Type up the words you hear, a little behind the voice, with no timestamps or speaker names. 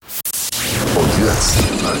Jetzt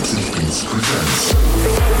Leipzig Beatzz presents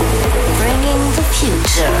Bringing the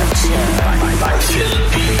future by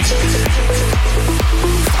PhilBeat.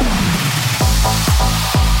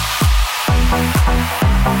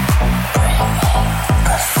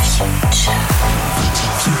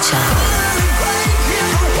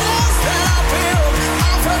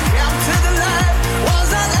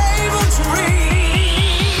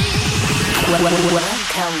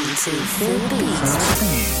 Welcome to PhilBeat,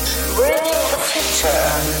 bringing the future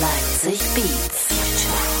on Leipzig Beatzz.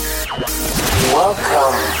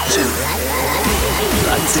 Welcome to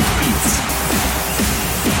Leipzig Beatzz.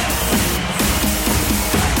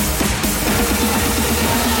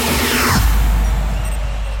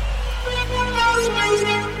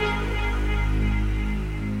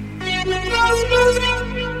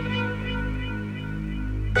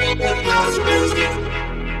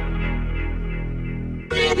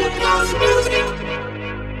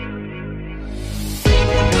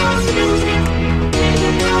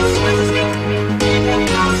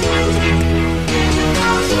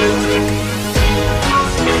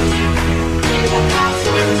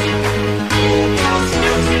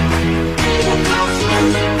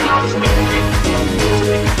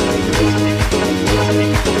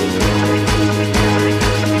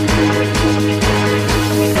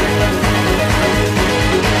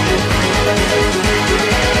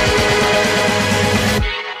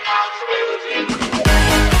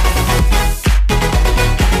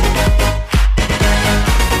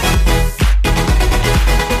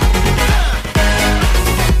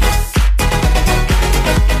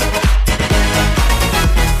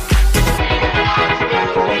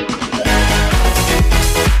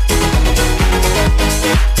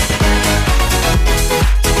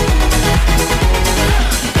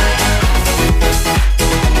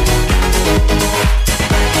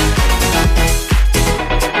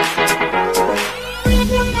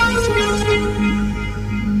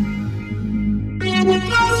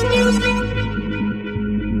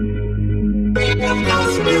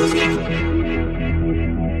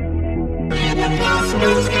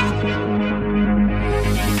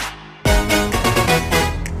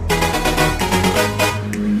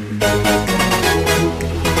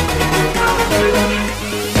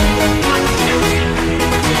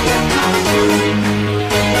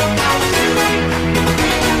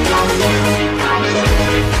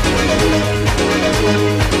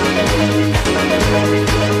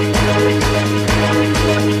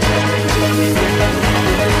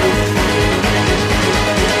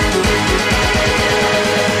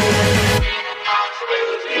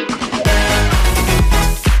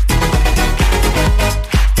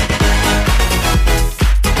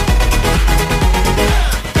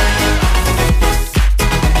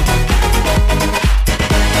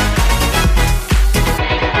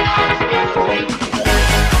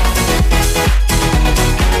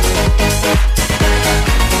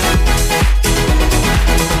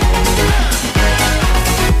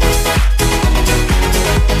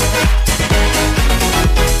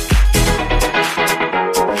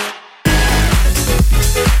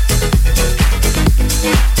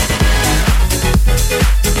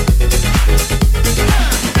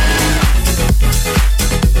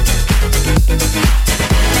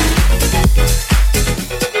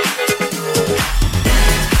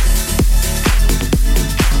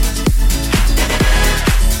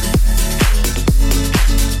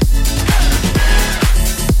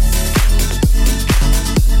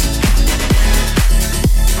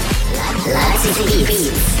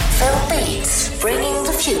 PhilBeat, bringing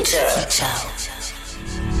the future.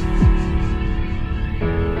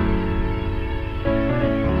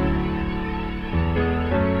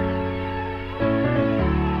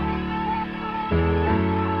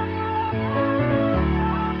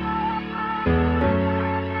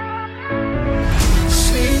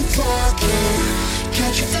 Sleepwalking,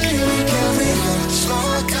 catch you feeling everything.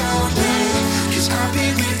 Slow down, man, 'cause I'll be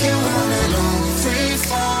with you all alone. Free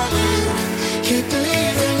falling, keep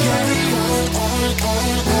believing, carry on,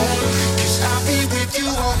 'cause I'll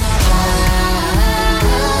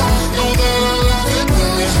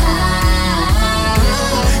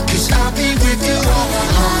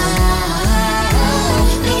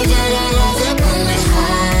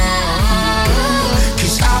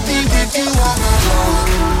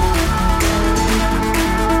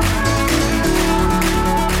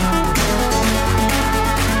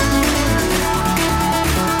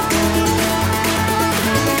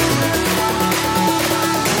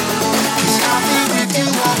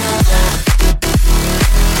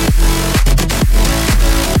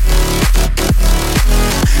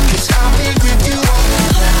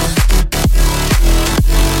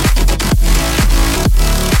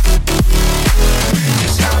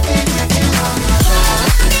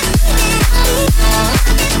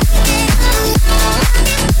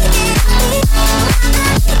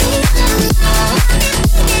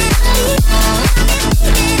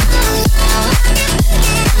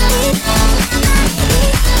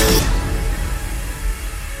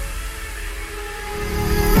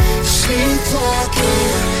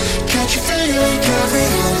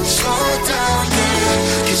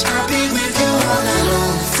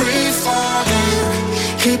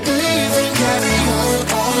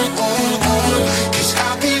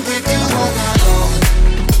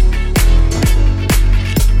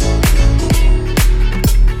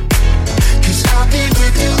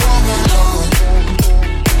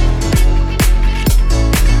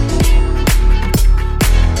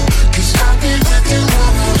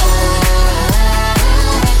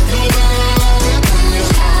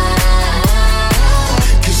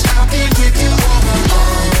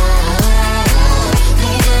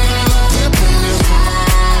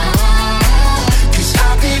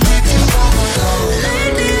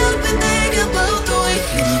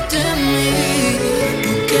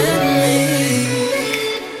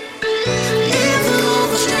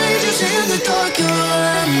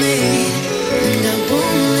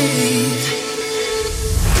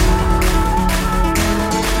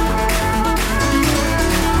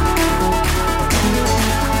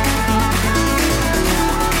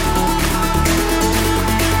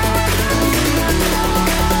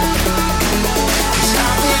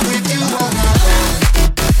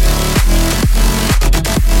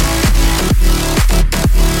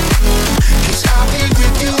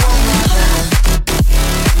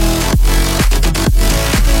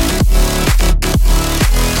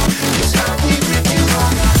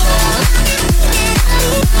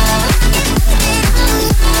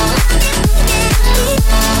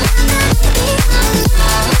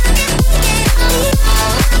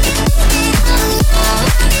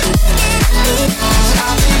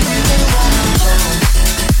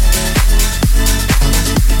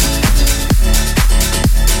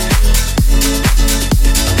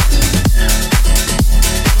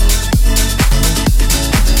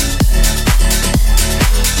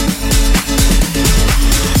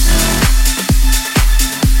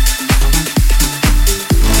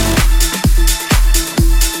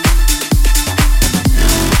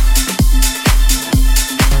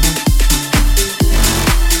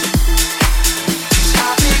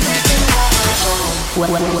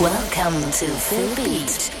Welcome to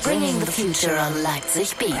PhilBeat, bringing the future on Leipzig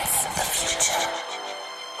Beatzz.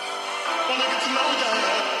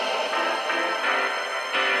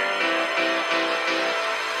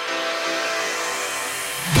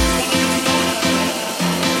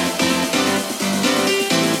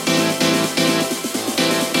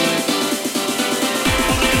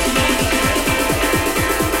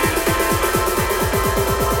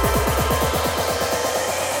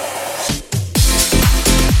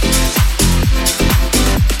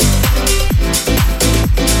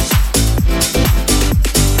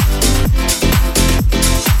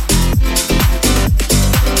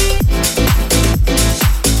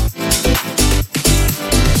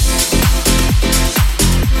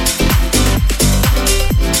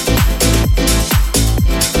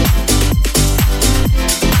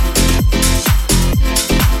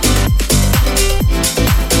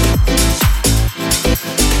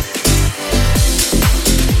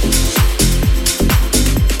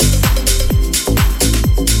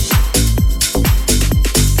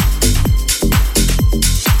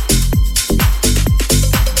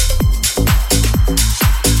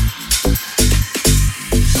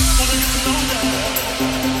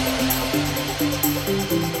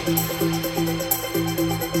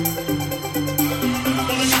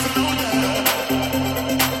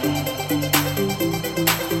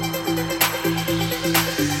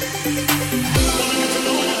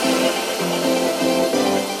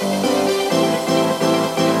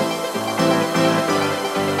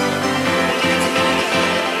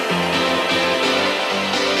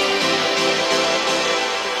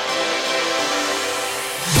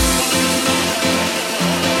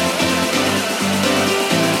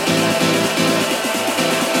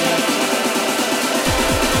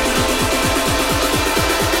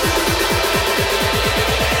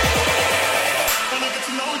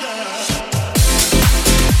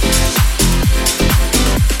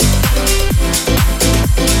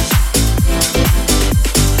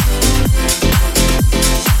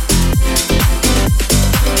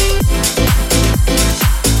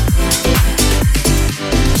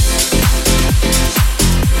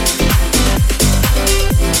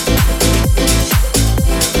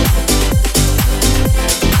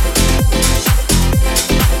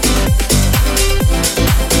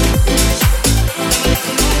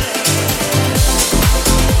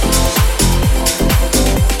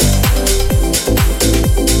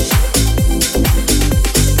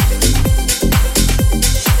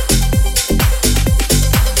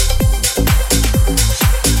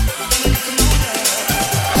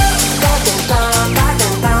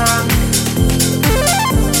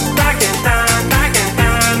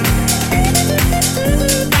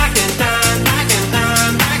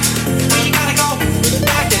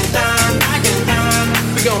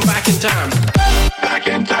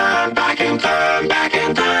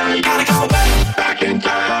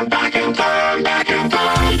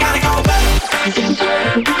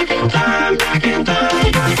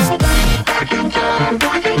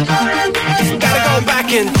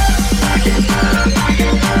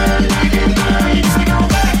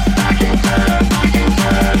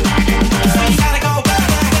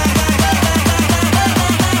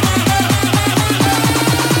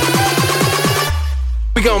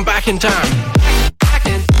 We going back in time.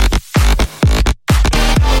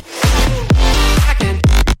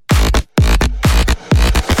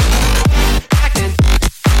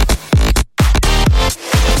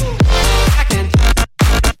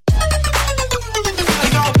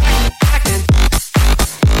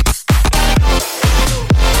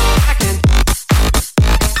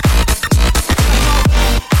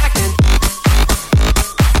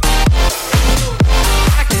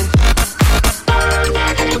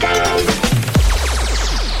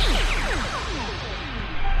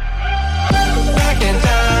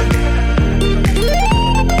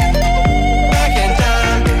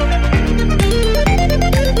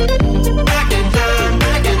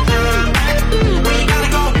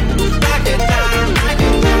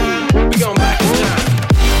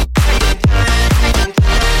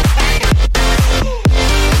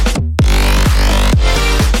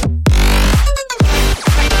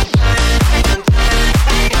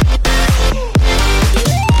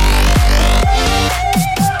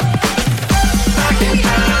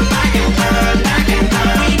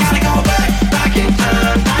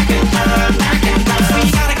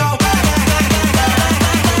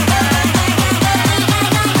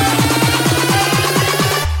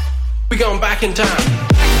 Back in time.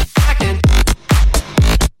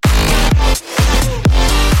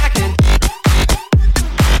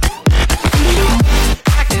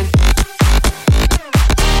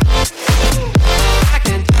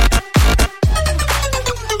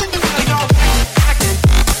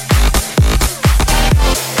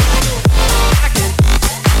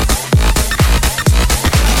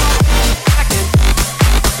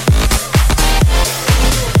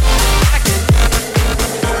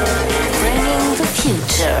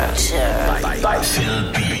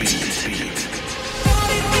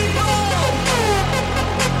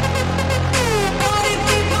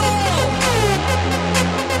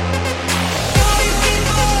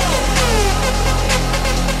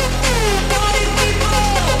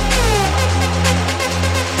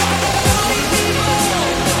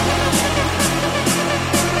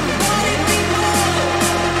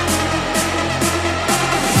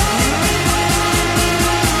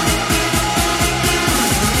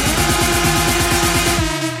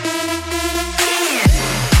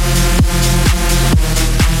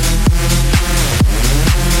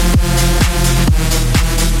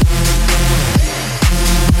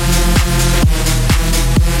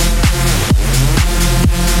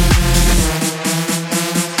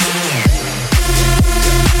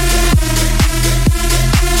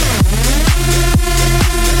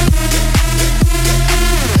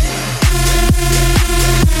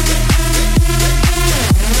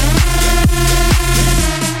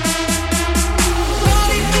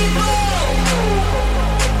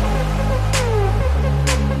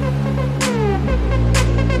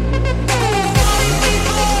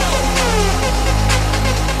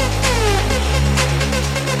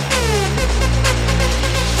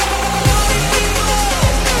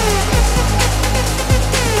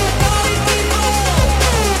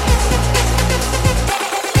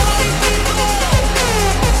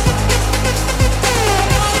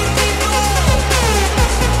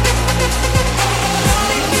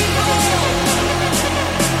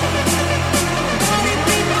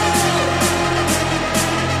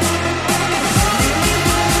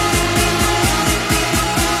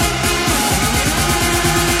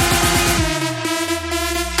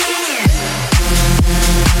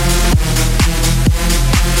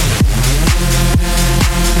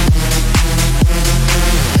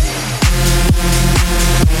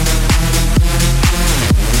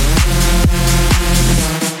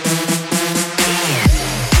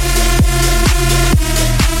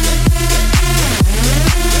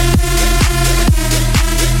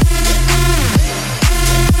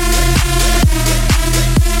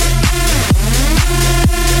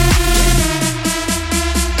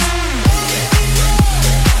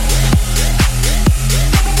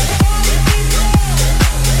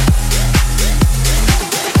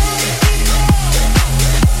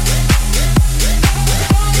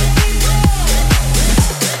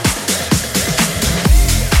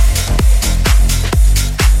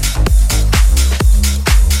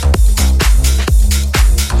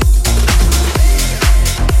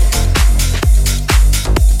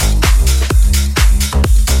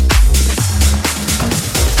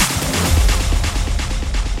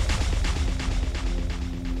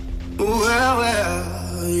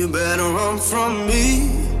 from me.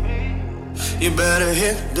 You better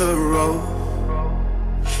hit the road.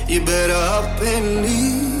 You better up and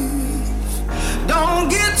leave. Don't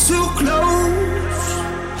get too close,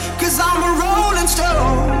 'cause I'm a rolling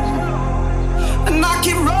stone, and I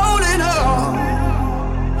keep rolling up.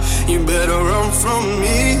 You better run from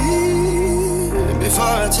me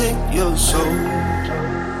before I take your soul.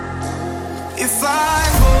 If I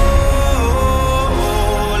go,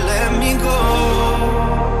 let me go.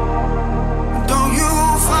 Don't you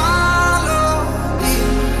follow me,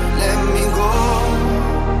 let me go.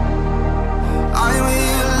 I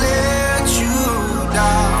will let you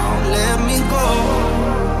down, let me go.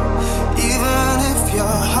 Even if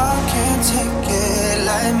your heart can't take it,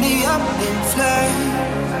 light me up in flame.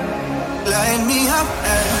 Light me up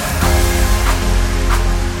and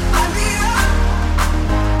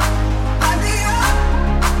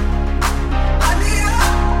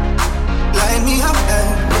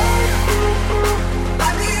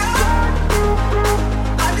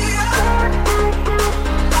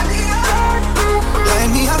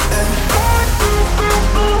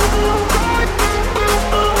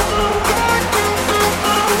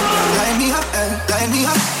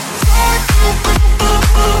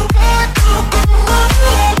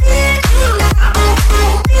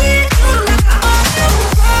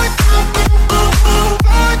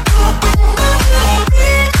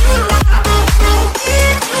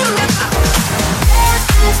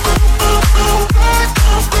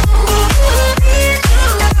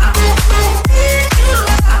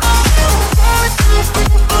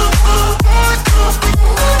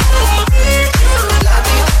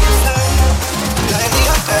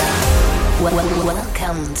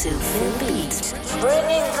welcome to PhilBeat,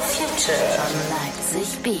 bringing the future on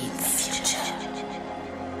Leipzig Beatzz.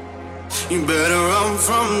 You better run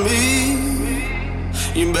from me.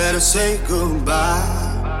 You better say goodbye.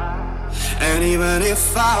 And even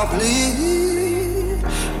if I bleed,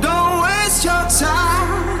 don't waste your time,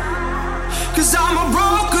 'cause I'm a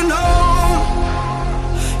broken home.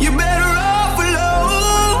 You better off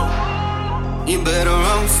alone. You better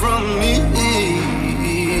run from me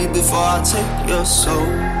before I take your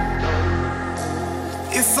soul.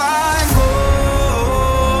 If I go,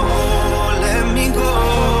 let me go.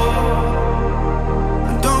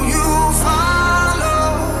 Don't you follow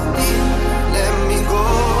me, let me go.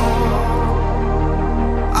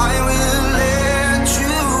 I will let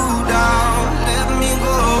you down, let me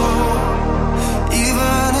go.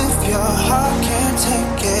 Even if your heart can't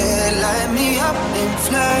take it, light me up in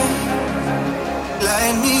flame.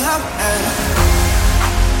 Light me up and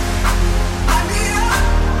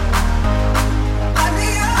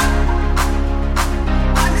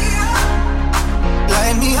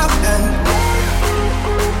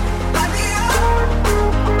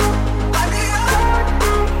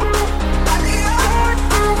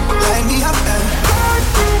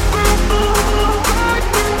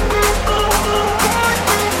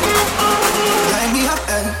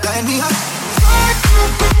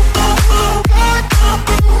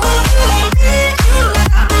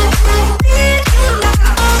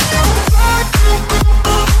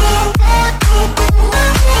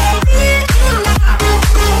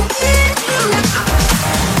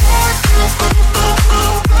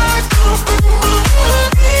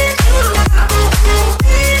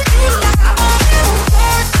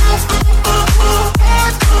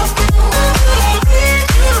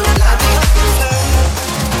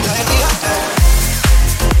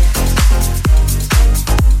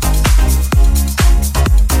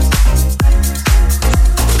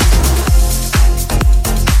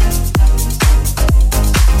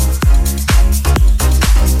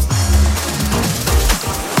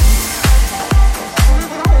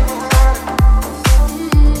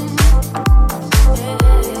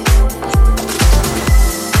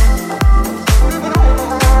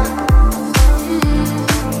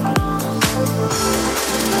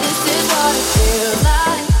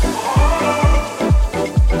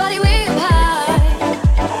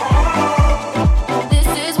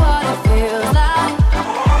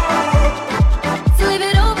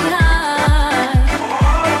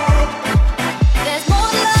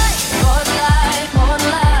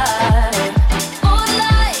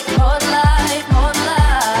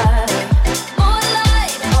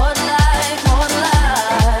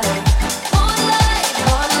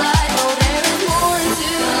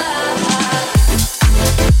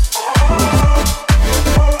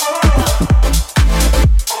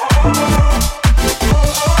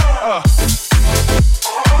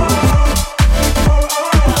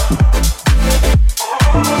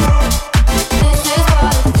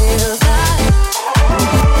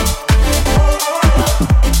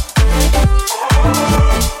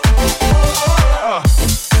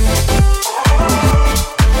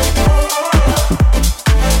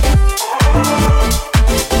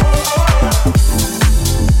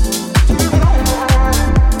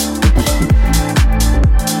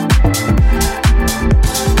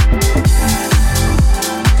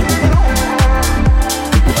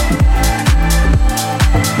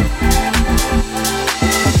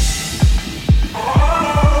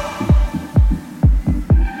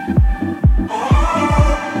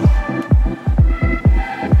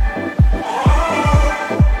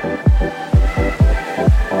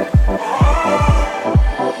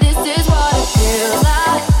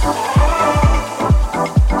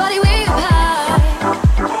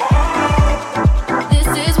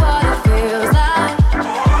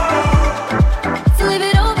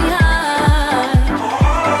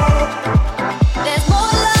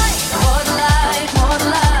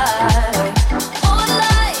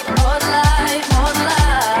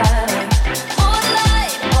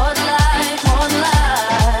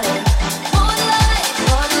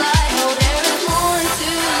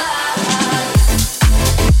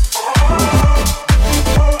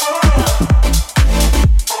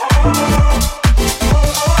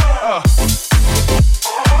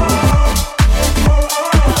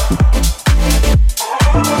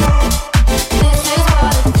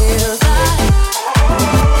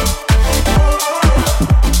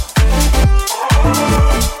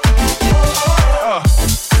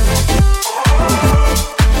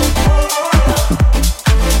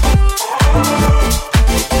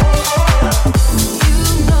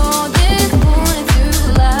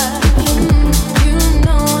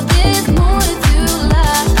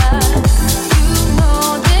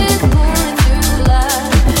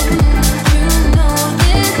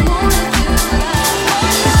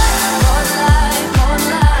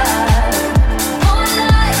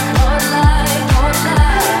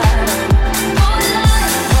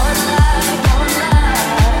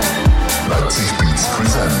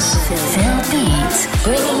PhilBeat,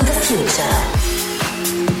 bringing the future.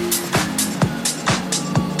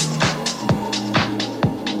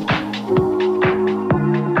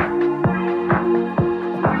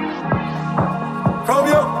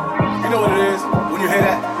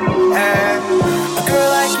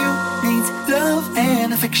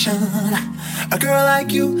 A girl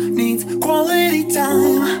like you needs quality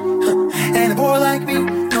time, and a boy like me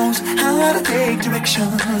knows how to take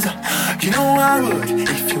directions. You know I would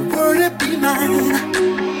if you were to be mine.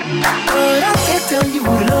 But I can't tell you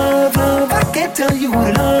what love, love. I can't tell you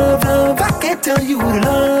what love, love. I can't tell you what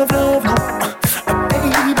love, love. No,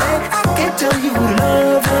 baby, I can't tell you what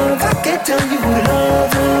love, love. I can't tell you what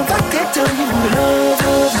love, love. I can't tell you what love,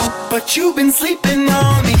 love. No, but you've been sleeping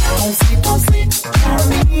on me. Don't sleep on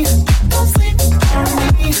me. Don't sleep on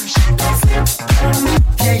me. Don't sleep on me.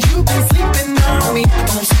 Yeah, you've been sleeping on me.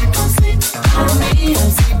 Don't sleep on me.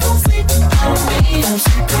 Don't sleep on me. Don't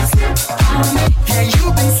sleep on me. Yeah,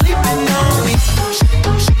 you've been sleeping on me.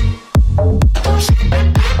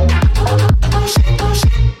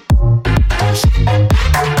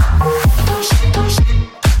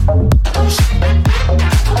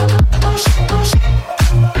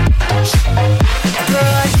 A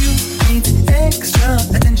girl like you needs extra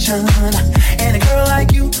attention, and a girl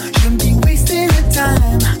like you shouldn't be wasting your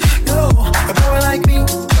time. No, a boy like me,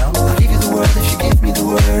 well, I'll give you the word if you give me the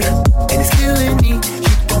word, and it's killing me.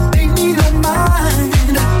 You don't pay me no mind.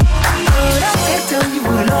 But I can't tell you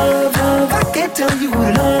what love, love. I can't tell you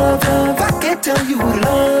what love, love. I can't tell you what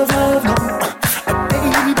love, love. No,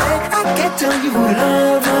 baby, I can't tell you what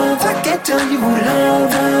love, love. I can't tell you what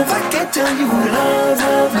love, love. I can't tell you what love,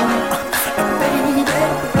 love. No, baby, baby.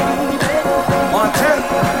 Montana,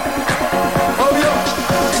 oh yo,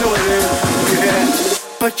 you know what it is.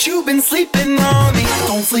 Yeah. But you've been sleeping on me.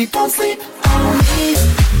 Don't sleep on me. Don't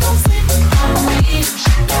sleep on me.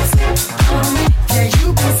 Don't sleep on me. Yeah,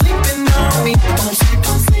 you've been sleeping on me. Don't sleep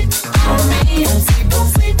on me. Don't sleep on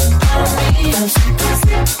me. Don't sleep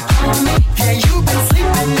on me. Yeah, you've been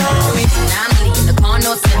sleeping on me. Now I'm leaving the car,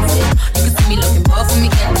 no sense. You can see me looking rough when we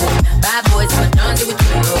get there. Bad boys, but don't get with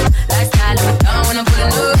you. Lifestyle of a dog when I'm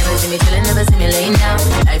pulling up. Never see me chillin', never see me laying down.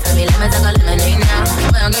 Life for me lemons, I got lemonade now.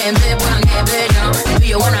 When I'm getting paid now. If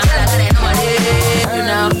you wanna holla, got it on my head. You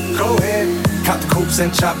know. Go ahead. Cop the coops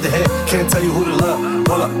and chop the head. Can't tell you who to love.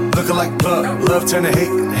 Pull up, looking like plug. Love turn to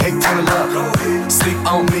hate, hate turn to love. Sleep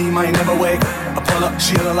on me, might never wake. I pull up,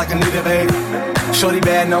 she look like I need a babe. Shorty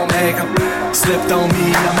bad, no makeup. Slipped on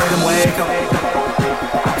me, I made him wake up.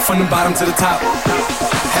 From the bottom to the top.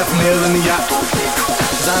 $500,000 in the yacht.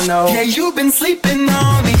 'Cause I know. Yeah, you've been sleeping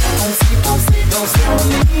on me. Don't sleep on me. Don't sleep on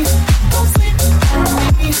me. Don't sleep on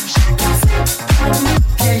me. Don't sleep on me.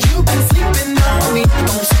 Yeah, you've been sleeping on me.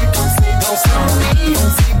 Don't sleep on me. Don't sleep on me.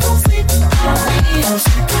 Don't sleep on me. Don't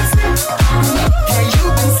sleep on me. Yeah,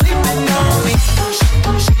 you've been sleeping on me.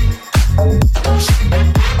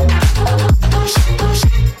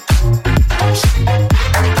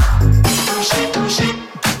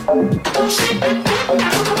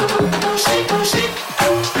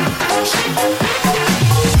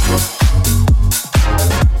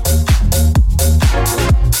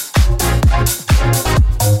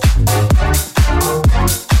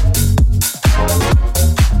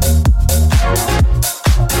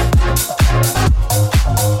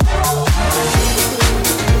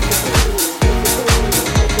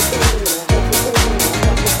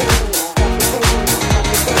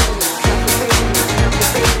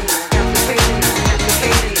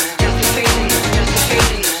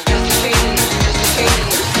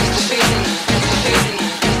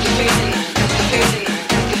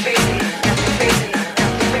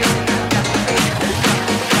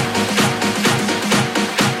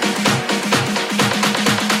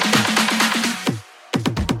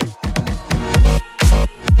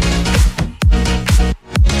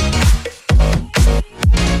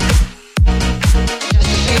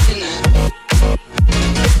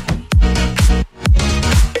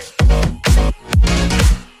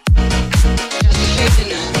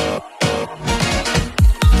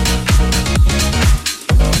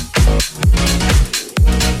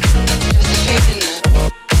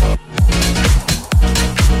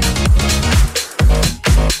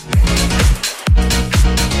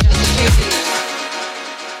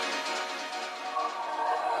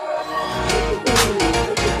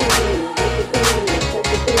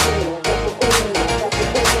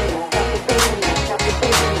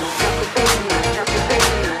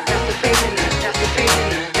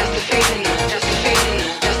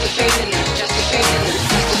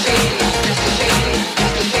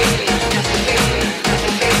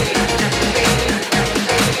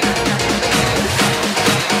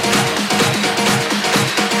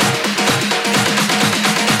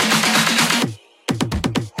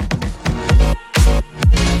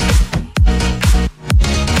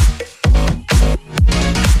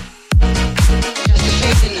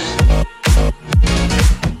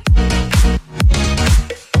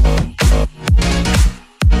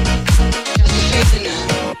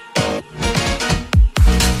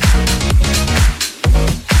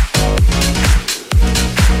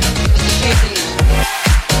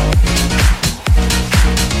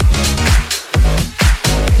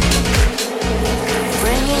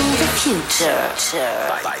 future.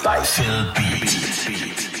 By PhilBeat.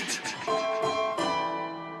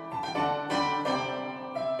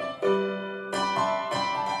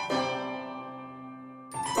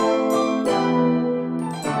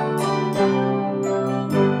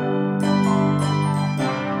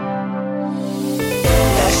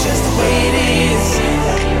 That's just the way it is.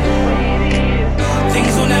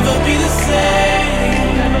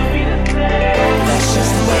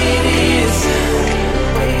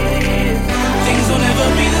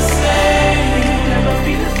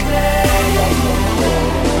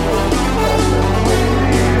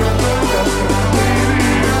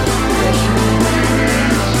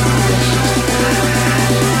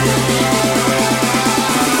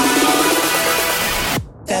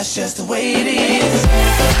 That's just the way it is.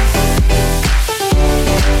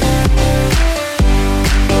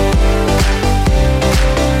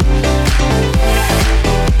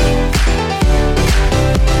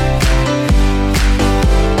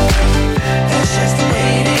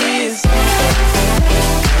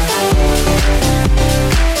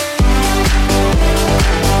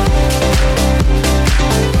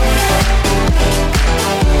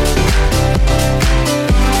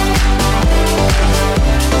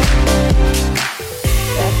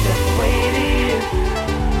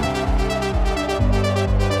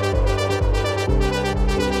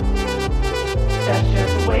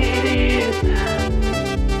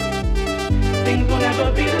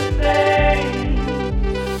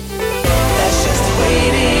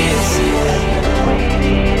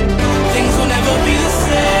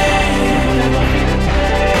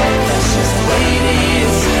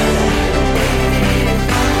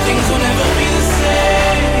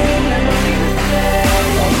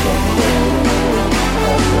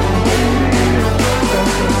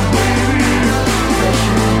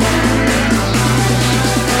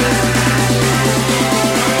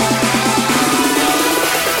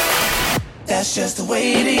 That's just the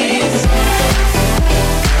way it is.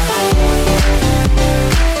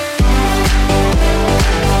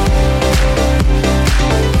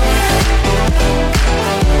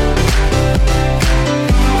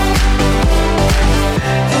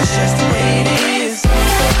 That's just the way it is.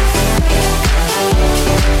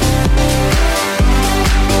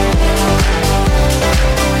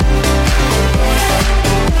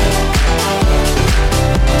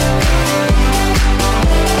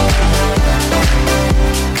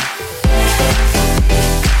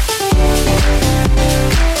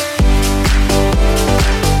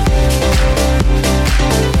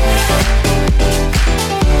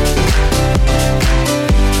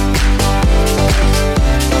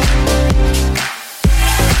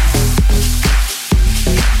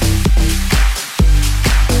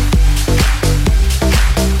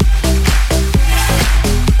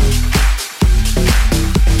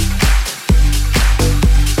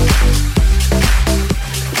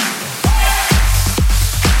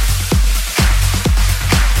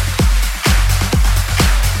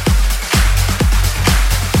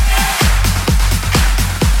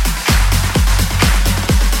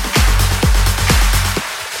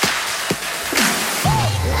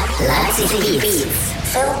 Leipzig Beatzz.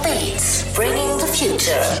 PhilBeat, bringing the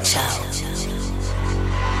future. Ciao.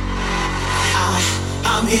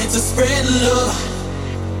 I'm here to spread love.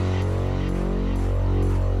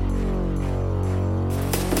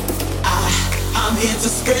 I'm here to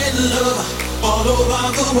spread love all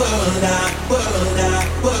over the world.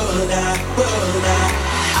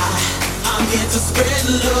 I'm here to spread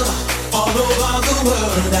love all over the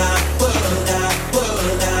world.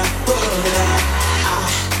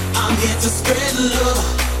 I'm here to spread love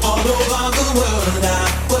all over the world.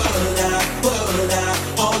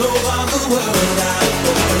 All over the world.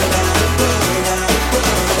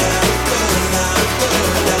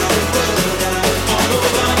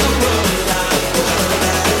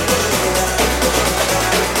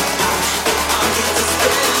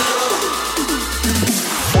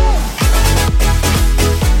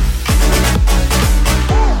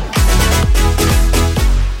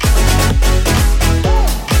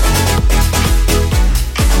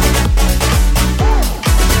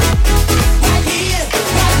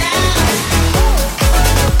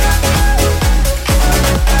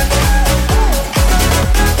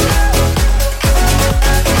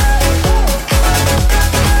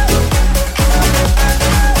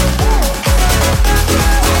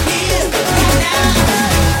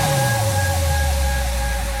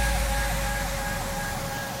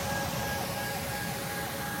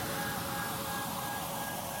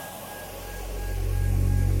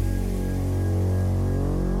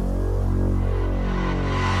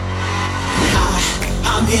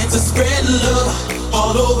 I'm here to spread love all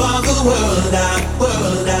all over the world.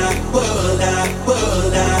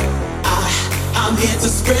 I'm here to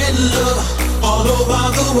spread love all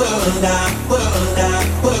over the world.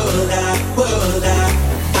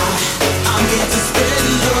 I'm here to spread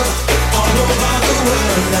love all over the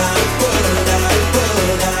world.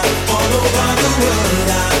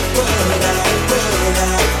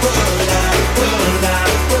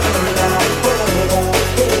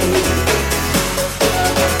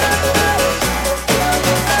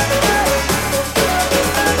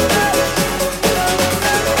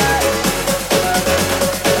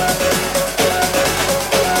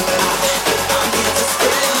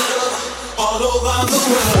 All over the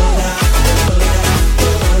world.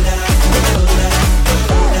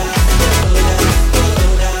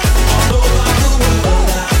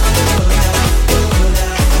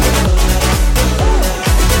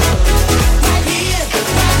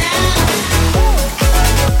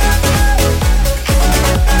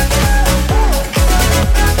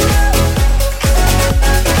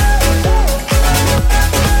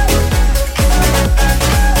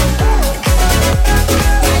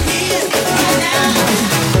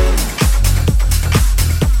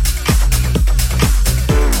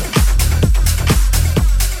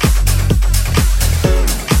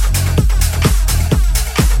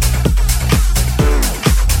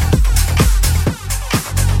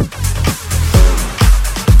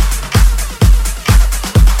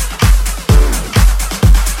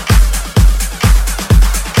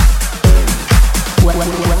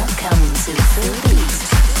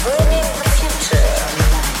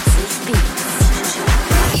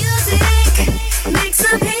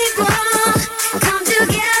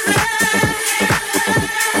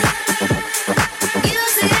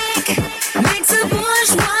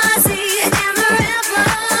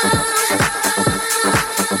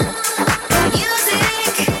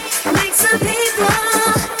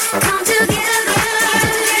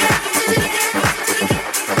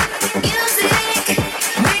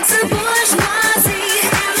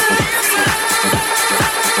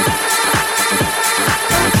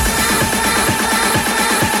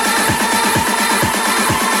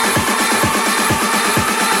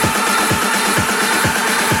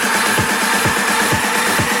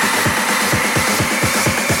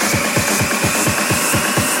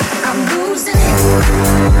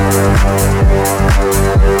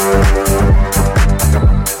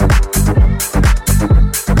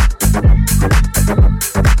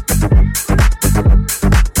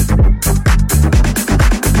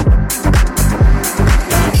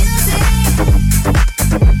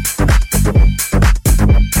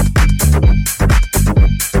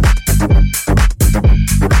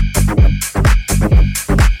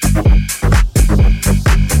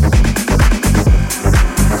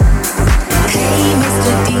 Hey,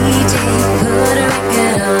 Mr. DJ.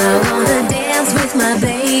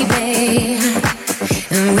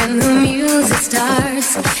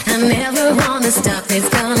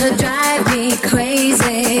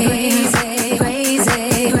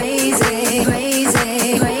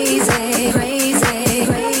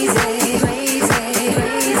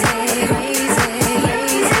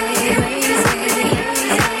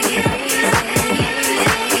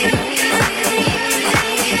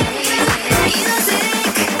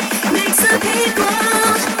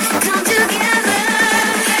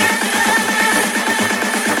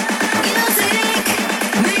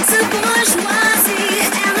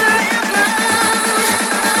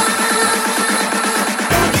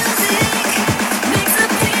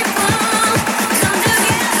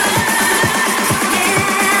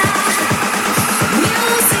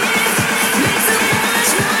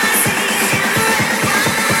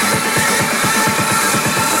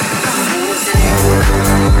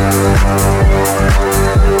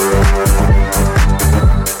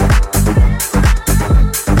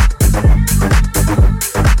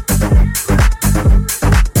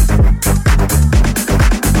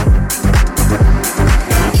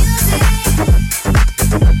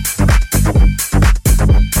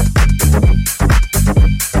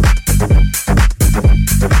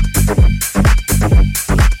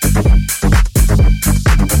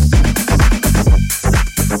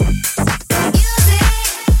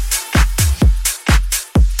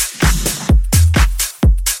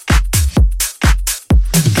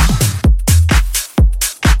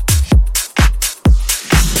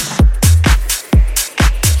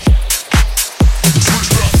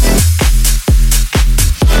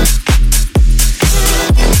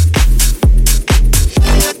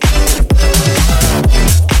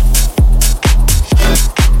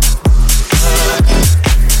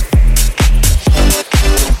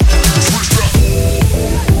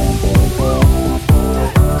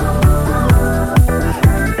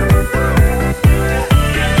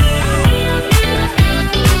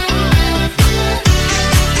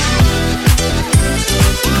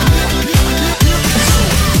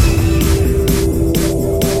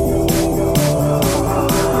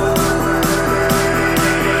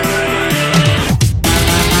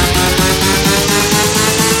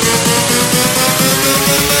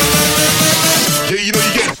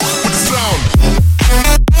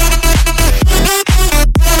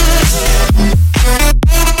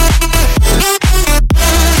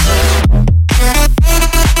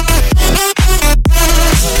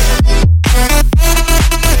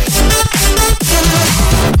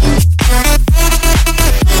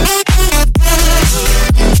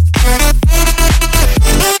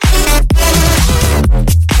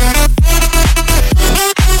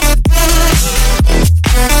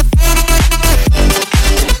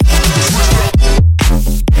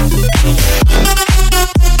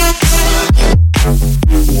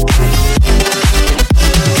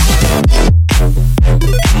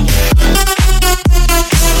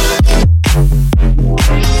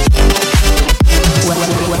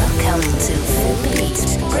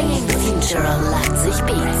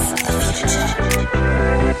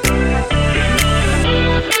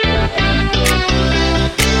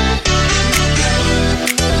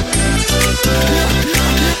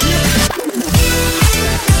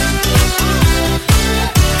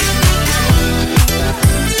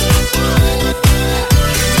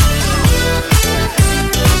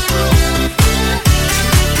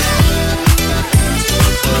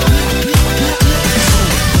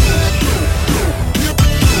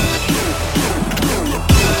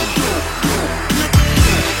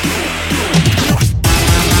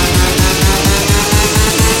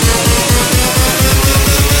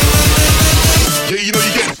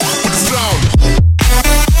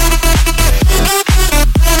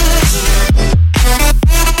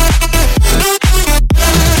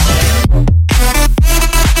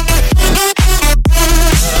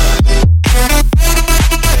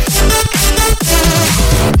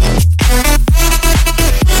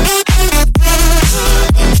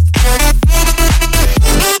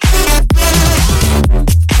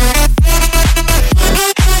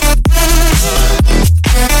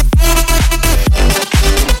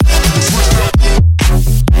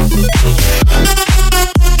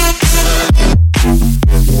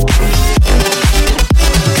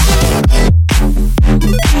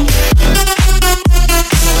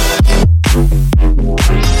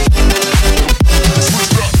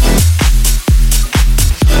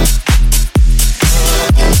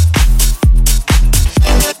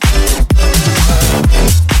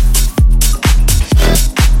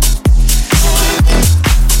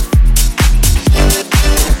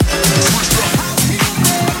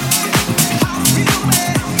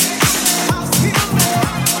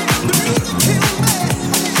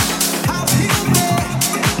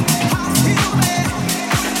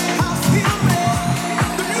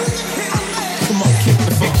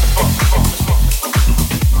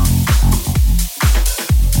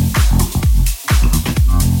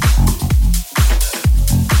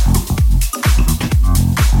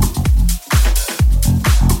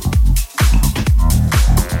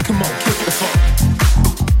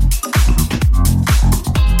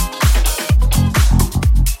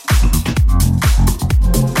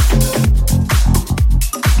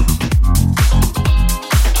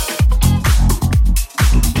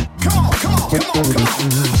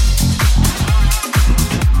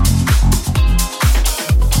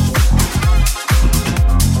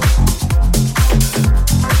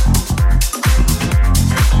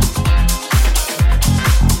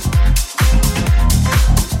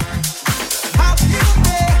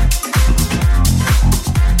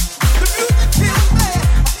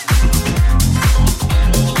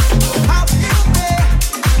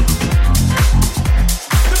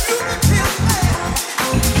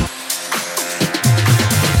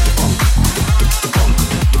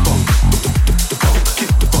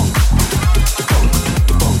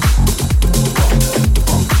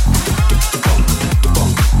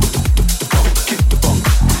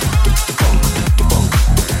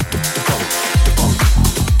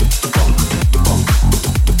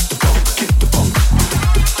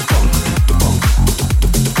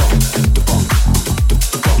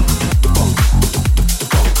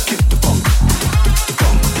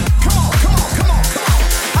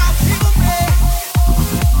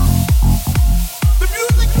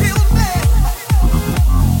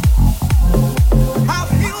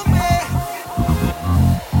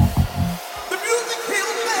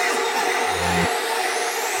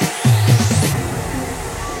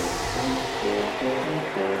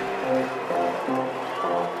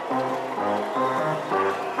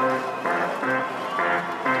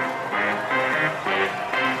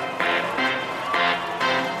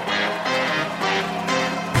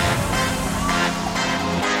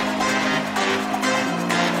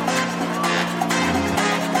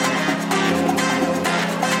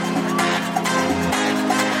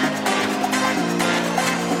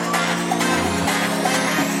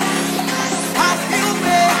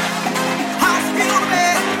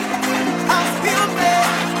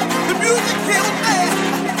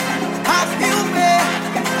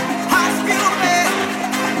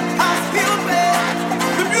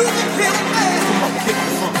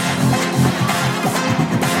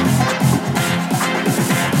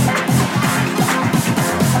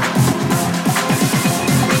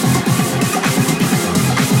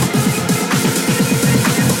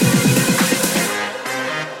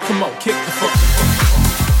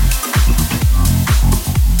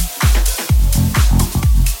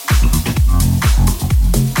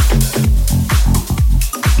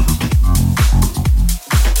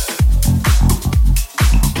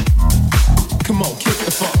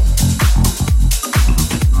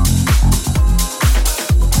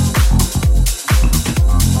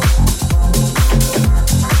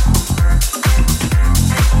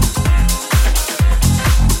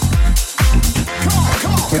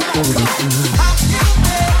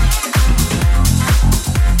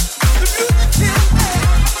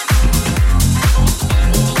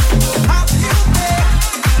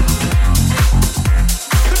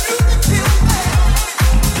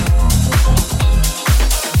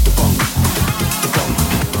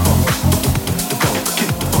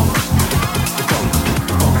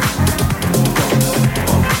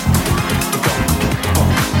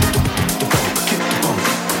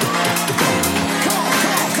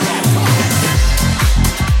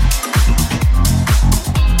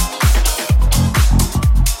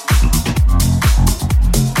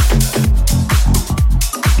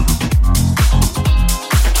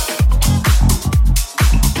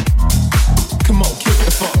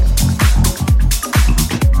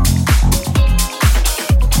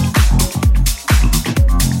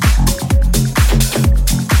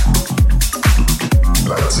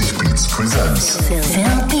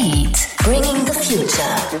 PhilBeat, bringing the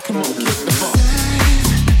future.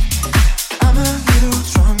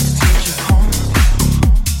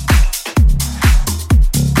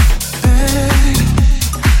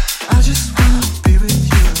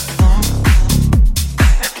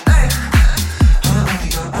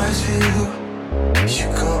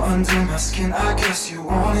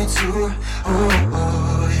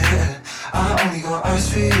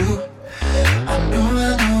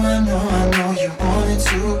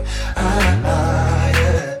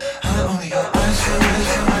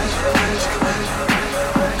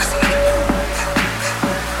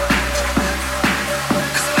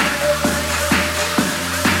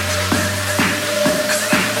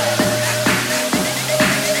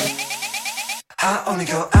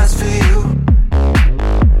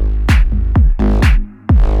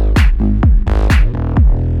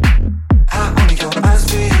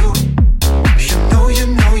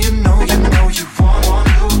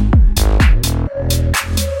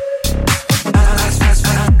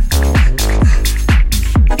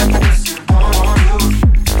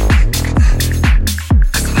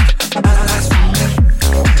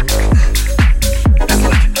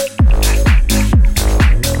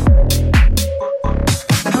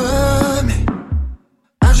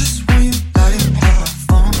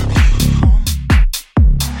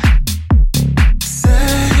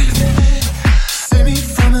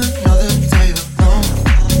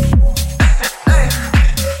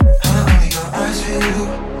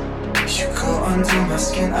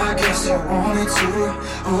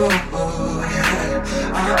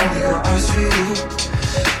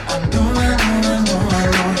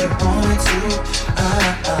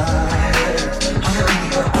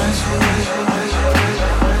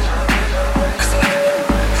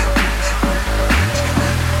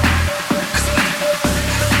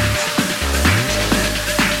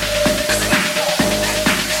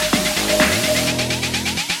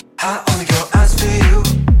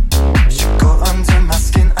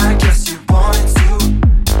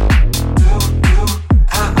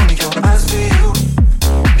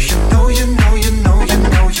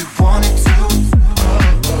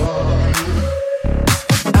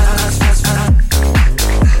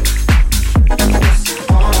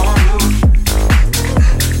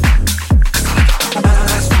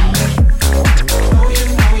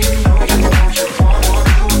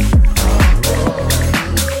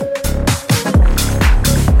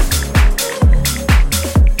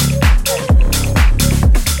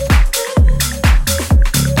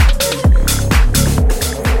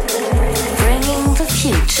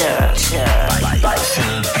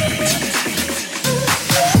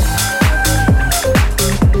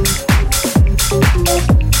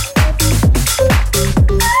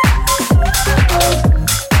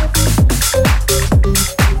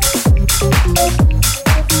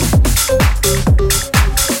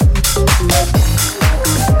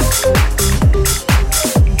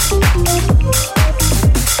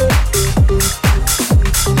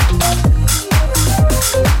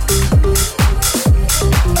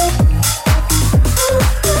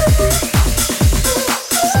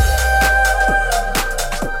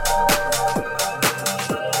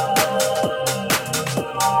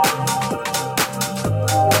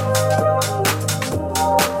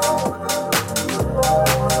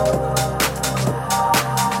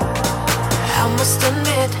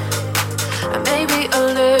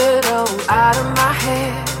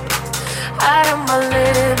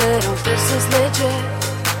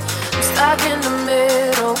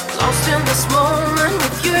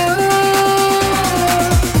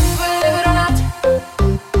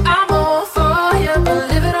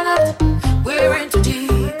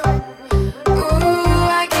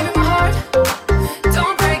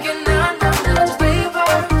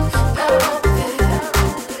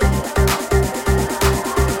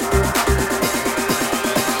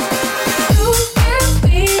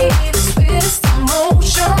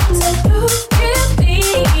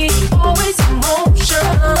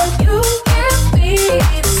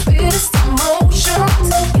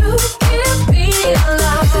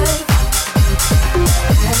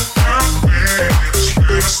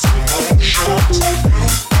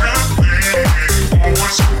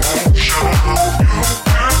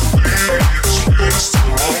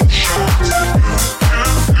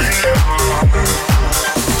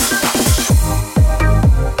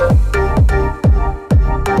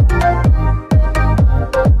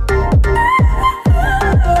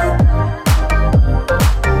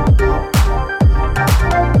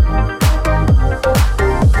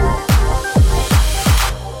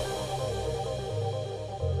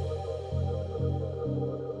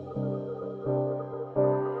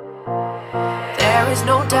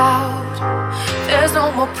 out. There's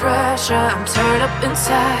no more pressure, I'm turned up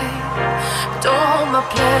inside. But don't hold my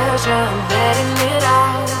pleasure, I'm letting it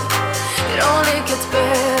out. It only gets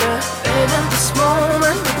better, living this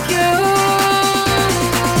moment with you.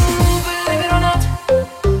 Believe it or not,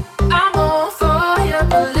 I'm on fire.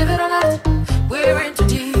 Believe it or not, we're in too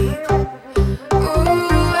deep.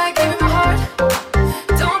 Ooh, I give you my heart.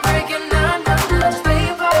 Don't break it now, just play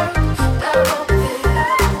your part. That won't be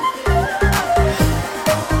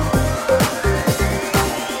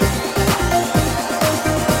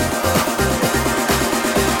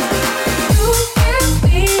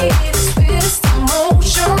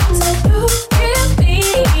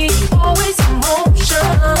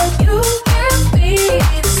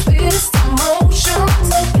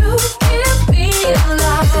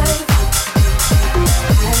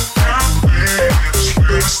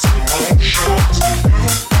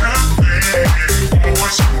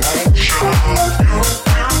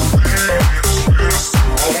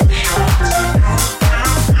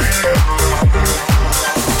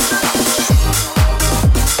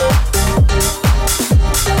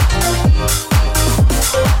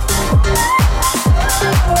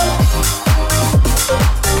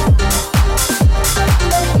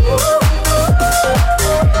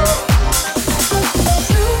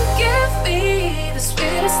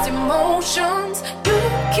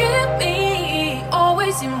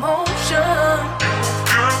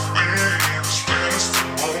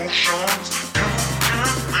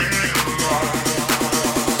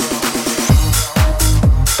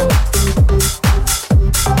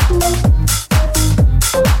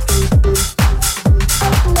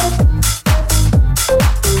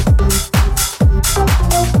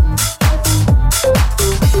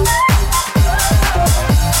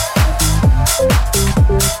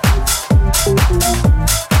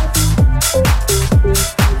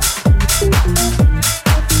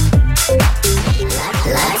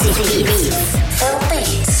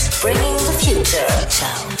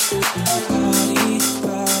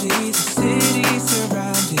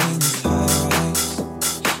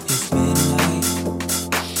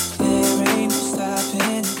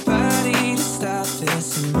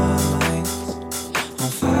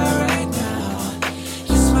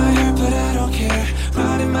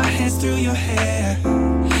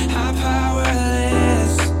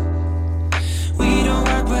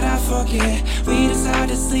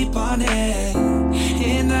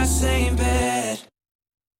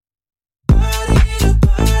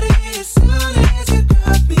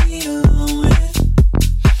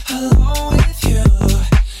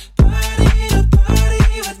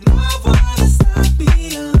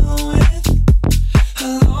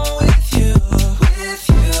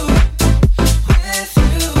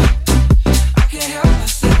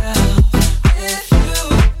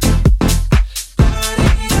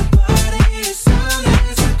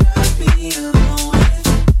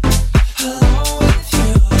Hello.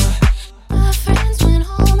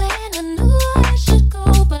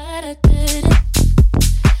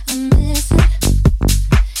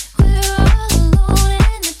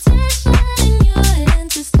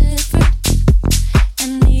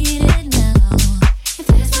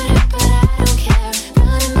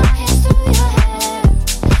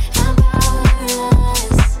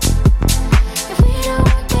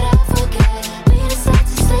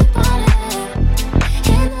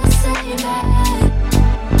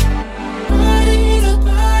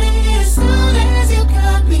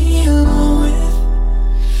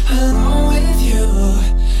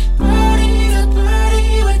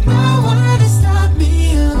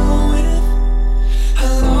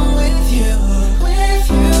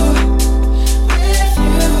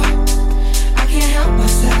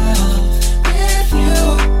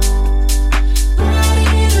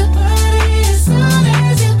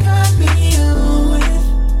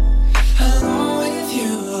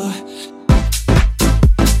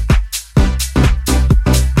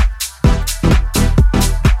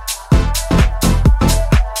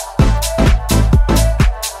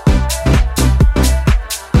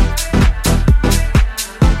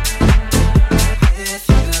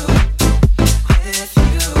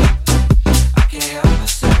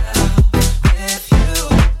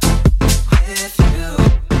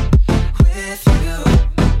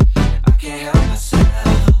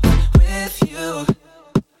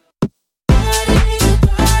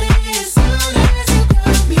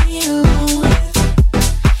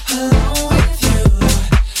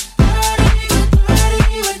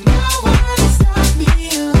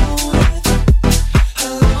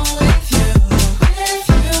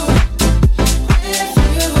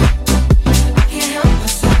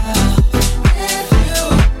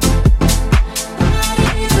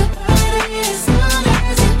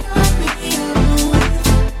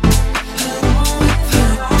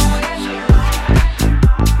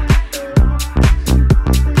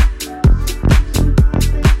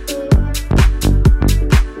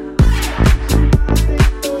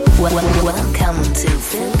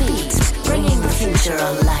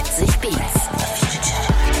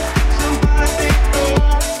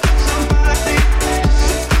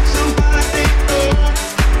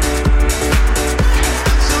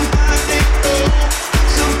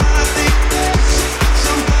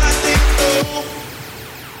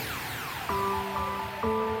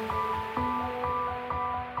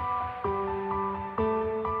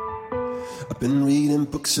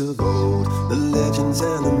 books of old, the legends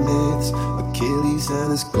and the myths, Achilles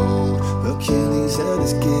and his gold, Hercules and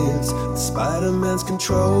his gifts, and Spider-Man's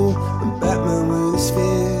control, and Batman with his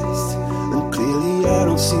fist. And clearly I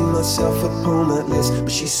don't see myself upon that list.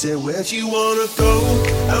 But she said, where'd you wanna go?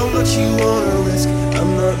 How much you wanna risk?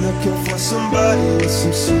 I'm not looking for somebody with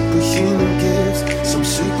some superhuman gifts, some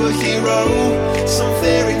superhero, some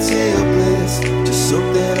fairy tale bliss. Just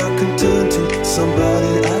something I can turn to,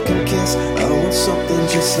 somebody I can kiss. I want something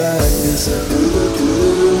just like this. I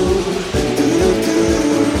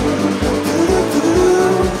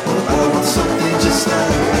want something just like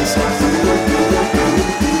this.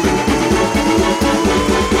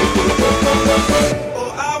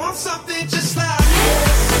 Oh, I want something just like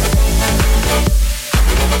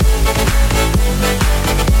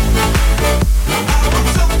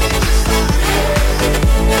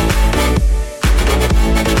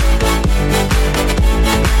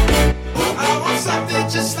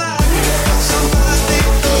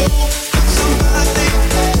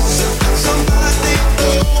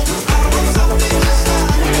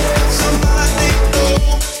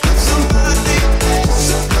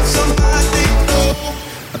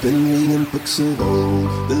books of old,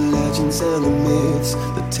 the legends and the myths,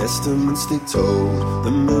 the testaments they told,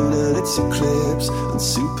 the moon and its eclipse, and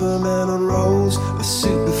Superman unrolls a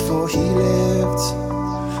suit before he lived.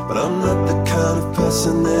 But I'm not the kind of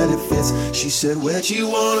person that it fits. She said, where'd you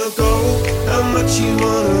wanna go? How much you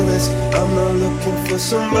wanna risk? I'm not looking for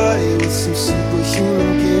somebody with some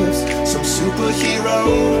superhuman gifts, some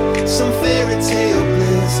superhero, some fairy tale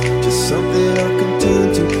bliss. Just something I can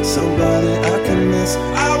turn to, somebody I can miss.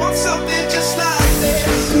 I want something just like this.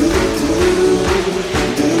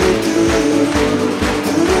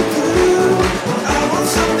 I want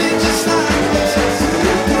something just like this.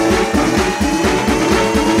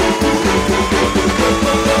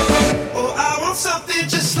 Oh, I want something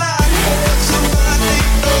just like somebody,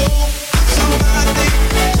 somebody,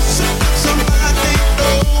 somebody.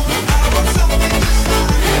 I want something just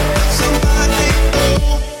like somebody,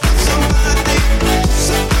 somebody,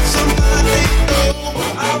 somebody. Oh,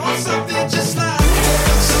 I want something just like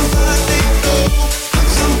somebody,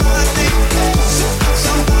 somebody, somebody.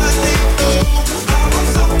 I want something just like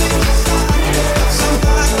somebody,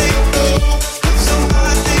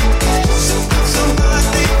 somebody,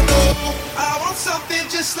 somebody. I want something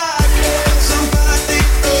just like somebody,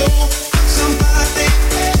 somebody,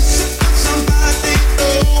 somebody,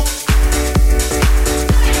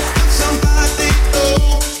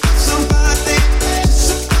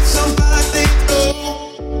 somebody,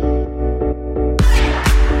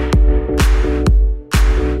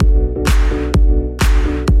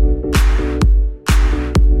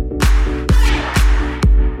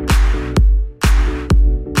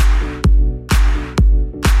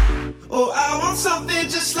 oh, I want something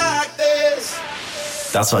just like this.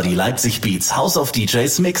 Das war die Leipzig Beatzz House of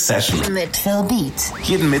DJs Mix Session. Mit PhilBeat.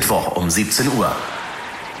 Jeden Mittwoch um 17 Uhr.